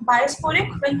 bisporic,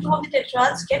 when 2 of the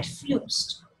tetrads get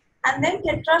fused; and then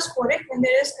tetrasporic, when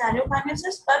there is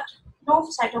karyokinesis but no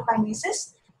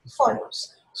cytokinesis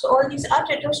follows. So all these are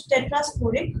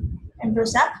tetrasporic embryo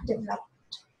sac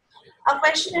development. Our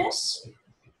question is,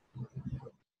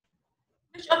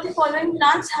 which of the following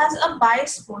plants has a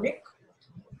bisporic?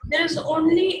 There is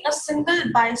only a single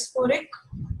bisporic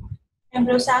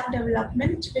embryo sac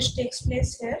development which takes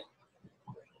place here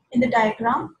in the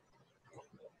diagram.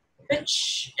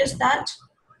 Which is that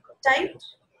type?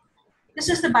 This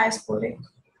is the bisporic,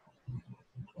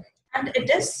 and it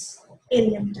is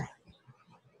alien type.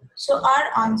 So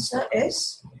our answer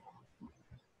is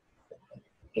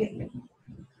alien.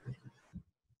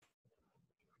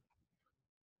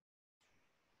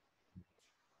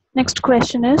 Next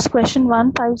question is question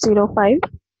 1505.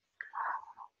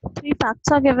 Three facts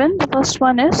are given. The first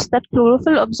one is that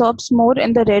chlorophyll absorbs more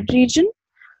in the red region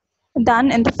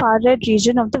than in the far red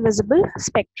region of the visible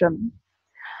spectrum.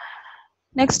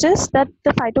 Next is that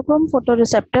the phytochrome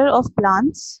photoreceptor of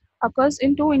plants occurs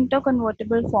in two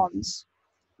interconvertible forms,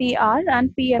 PR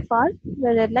and PFR,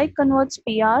 where red light converts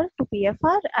PR to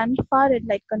PFR and far red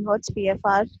light converts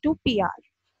PFR to PR.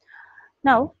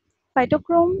 Now,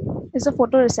 phytochrome is a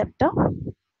photoreceptor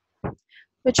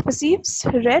which perceives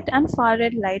red and far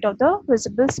red light of the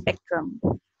visible spectrum.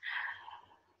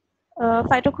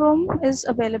 Phytochrome is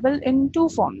available in two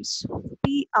forms,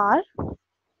 PR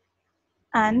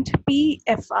and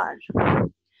PFR.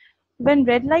 When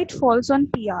red light falls on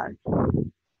PR,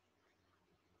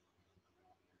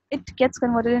 it gets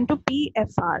converted into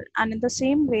PFR, and in the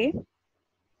same way,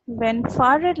 when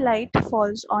far red light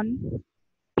falls on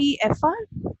PFR,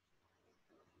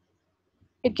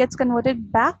 it gets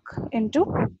converted back into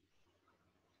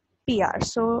PR.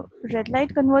 So red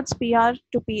light converts PR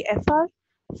to PFR,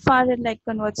 far red light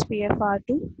converts PFR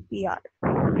to PR.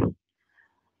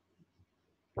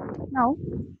 Now,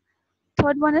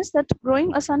 third one is that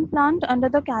growing a sun plant under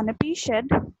the canopy shed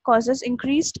causes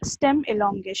increased stem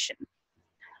elongation.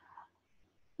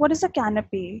 What is a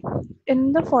canopy?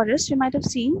 In the forest, you might have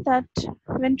seen that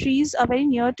when trees are very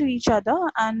near to each other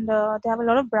and they have a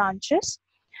lot of branches,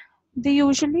 they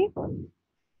usually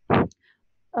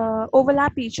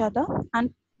overlap each other,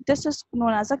 and this is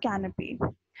known as a canopy.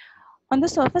 On the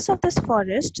surface of this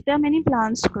forest, there are many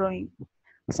plants growing.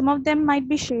 Some of them might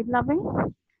be shade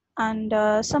loving and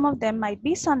some of them might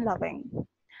be sun loving.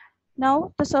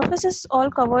 Now, the surface is all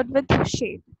covered with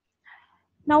shade.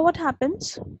 Now, what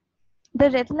happens? The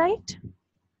red light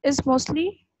is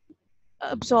mostly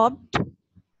absorbed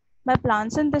by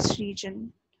plants in this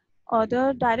region, or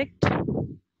the direct.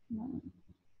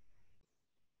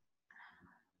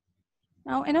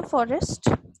 Now, in a forest,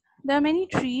 there are many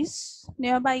trees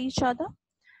nearby each other,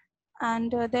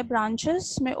 and their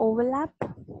branches may overlap,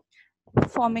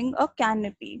 forming a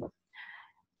canopy.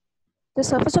 The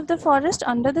surface of the forest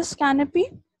under this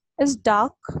canopy is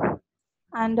dark,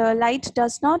 and light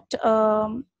does not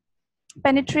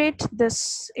penetrate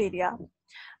this area.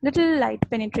 Little light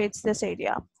penetrates this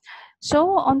area.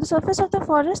 So on the surface of the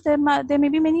forest, there may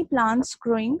be many plants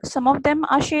growing. Some of them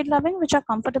are shade loving, which are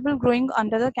comfortable growing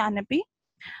under the canopy.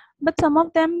 But some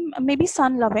of them may be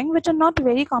sun loving, which are not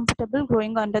very comfortable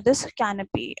growing under this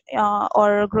canopy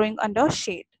or growing under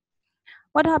shade.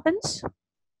 What happens?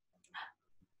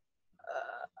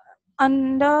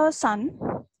 Under sun,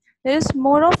 there is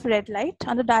more of red light.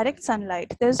 Under direct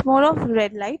sunlight, there is more of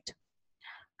red light,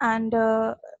 and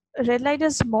red light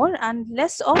is more and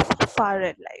less of far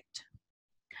red light.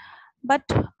 But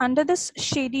under this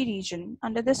shady region,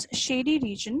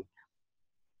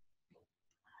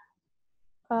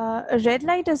 red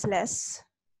light is less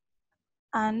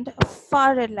and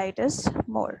far red light is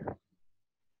more.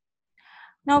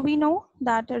 Now we know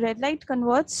that red light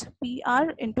converts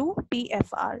PR into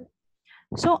PFR.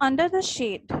 So under the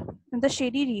shade, in the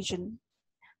shady region,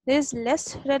 there is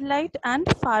less red light and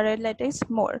far red light is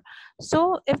more.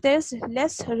 So if there is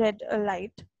less red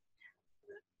light,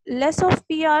 less of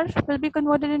PR will be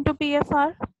converted into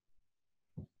PFR.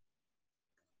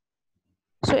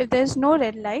 So if there is no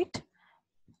red light,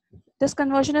 this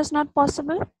conversion is not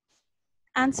possible.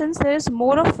 And since there is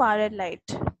more of far red light,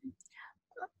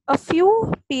 a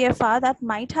few PFR that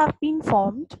might have been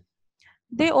formed,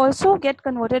 they also get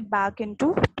converted back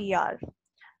into PR.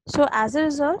 So as a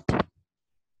result,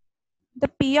 the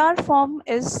PR form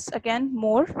is again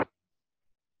more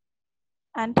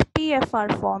and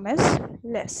PFR form is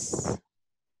less.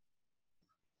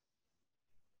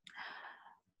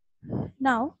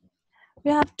 Now,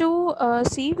 we have to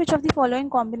see which of the following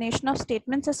combination of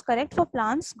statements is correct for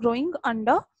plants growing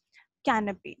under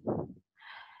canopy.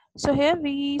 So here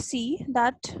we see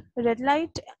that red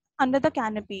light under the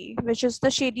canopy, which is the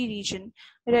shady region,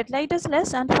 red light is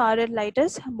less and far red light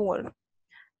is more.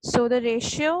 So the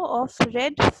ratio of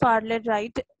red far red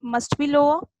light must be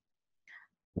lower.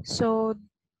 So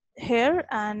here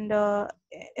and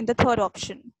in the third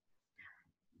option.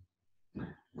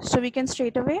 So we can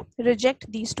straight away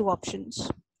reject these two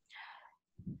options.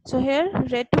 So here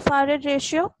red to far red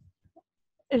ratio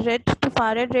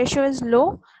is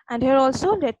low, and here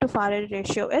also red to far red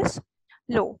ratio is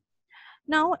low.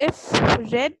 Now if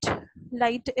red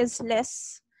light is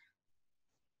less,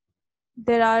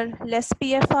 there are less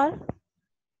PFR,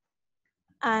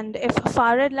 and if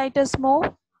far red light is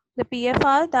more, the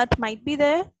PFR that might be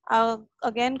there are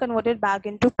again converted back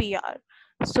into PR.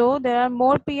 So there are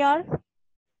more PR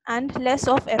and less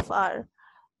of FR.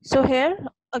 So here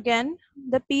again,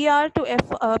 the PR to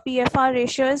PFR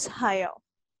ratio is higher.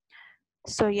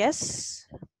 So yes,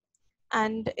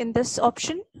 and in this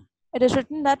option, it is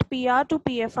written that PR to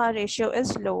PFR ratio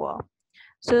is lower.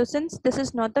 So since this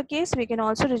is not the case, we can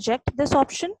also reject this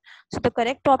option. So the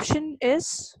correct option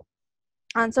is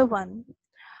answer 1.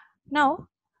 Now,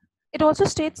 it also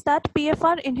states that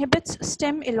PFR inhibits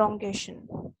stem elongation.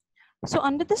 So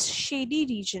under this shady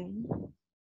region,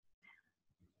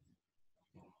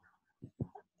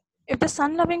 if the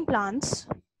sun-loving plants,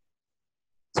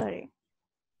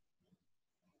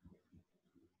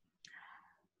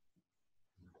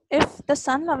 if the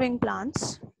sun-loving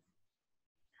plants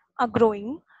are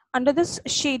growing under this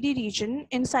shady region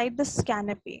inside this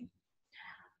canopy.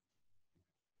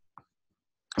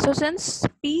 So since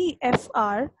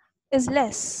PFR is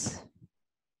less,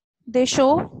 they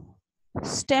show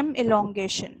stem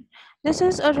elongation. This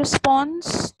is a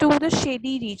response to the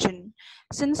shady region.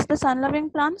 Since the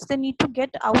sun-loving plants, they need to get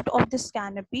out of this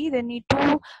canopy. They need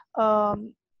to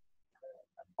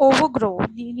overgrow.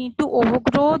 They need to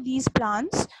overgrow these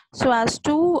plants so as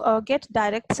to get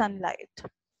direct sunlight.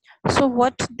 So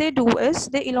what they do is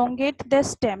they elongate their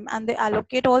stem and they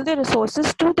allocate all their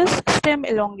resources to this stem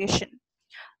elongation.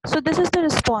 So this is the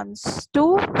response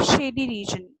to shady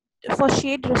region for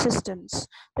shade resistance.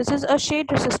 This is a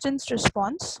shade resistance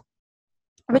response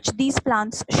which these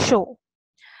plants show.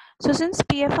 So since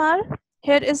PFR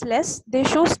here is less, they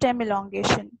show stem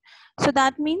elongation. So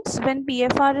that means when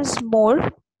PFR is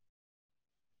more,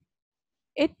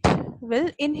 it will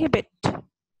inhibit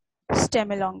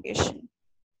stem elongation.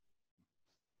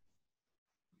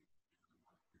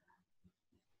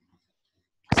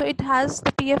 So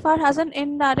the PFR has an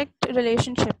indirect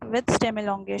relationship with stem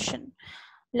elongation.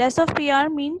 Less of PR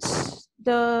means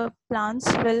the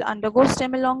plants will undergo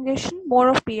stem elongation. More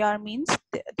of PR means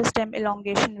the stem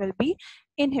elongation will be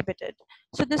inhibited.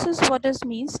 So this is what it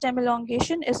means. Stem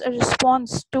elongation is a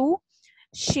response to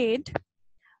shade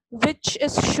which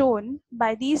is shown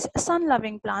by these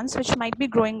sun-loving plants which might be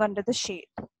growing under the shade.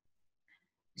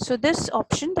 So this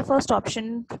option, the first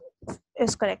option,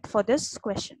 is correct for this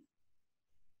question.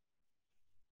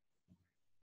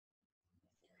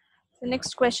 The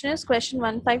next question is question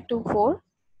 1524.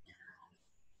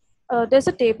 There's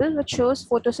a table which shows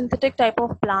photosynthetic type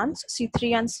of plants,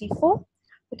 C3 and C4,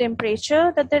 the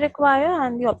temperature that they require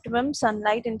and the optimum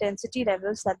sunlight intensity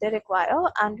levels that they require,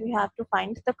 and we have to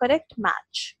find the correct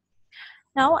match.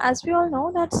 Now, as we all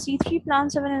know that C3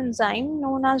 plants have an enzyme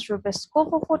known as rubisco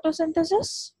for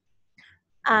photosynthesis,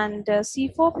 and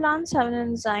C4 plants have an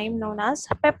enzyme known as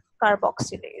PEP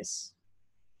carboxylase.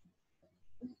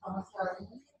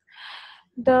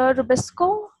 The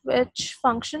rubisco, which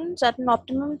functions at an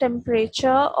optimum temperature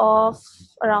of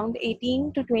around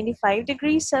 18 to 25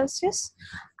 degrees Celsius,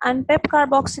 and PEP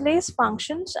carboxylase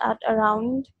functions at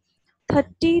around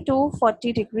 30 to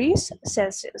 40 degrees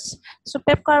Celsius. So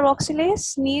PEP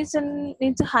carboxylase needs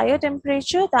a higher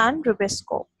temperature than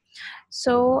rubisco.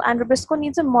 And rubisco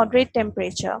needs a moderate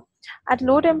temperature. At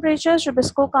low temperatures,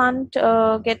 rubisco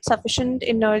can't get sufficient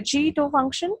energy to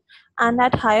function, and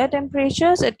at higher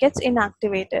temperatures, it gets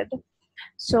inactivated.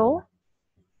 So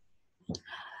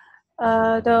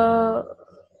the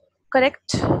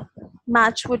correct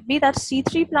match would be that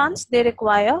C3 plants, they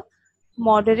require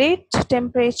moderate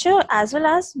temperature as well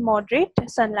as moderate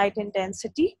sunlight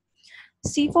intensity.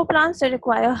 C4 plants, they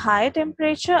require high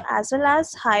temperature as well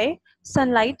as high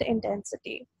sunlight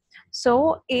intensity.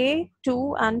 So A,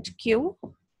 2 and Q.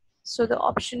 So the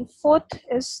option 4th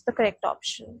is the correct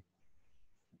option.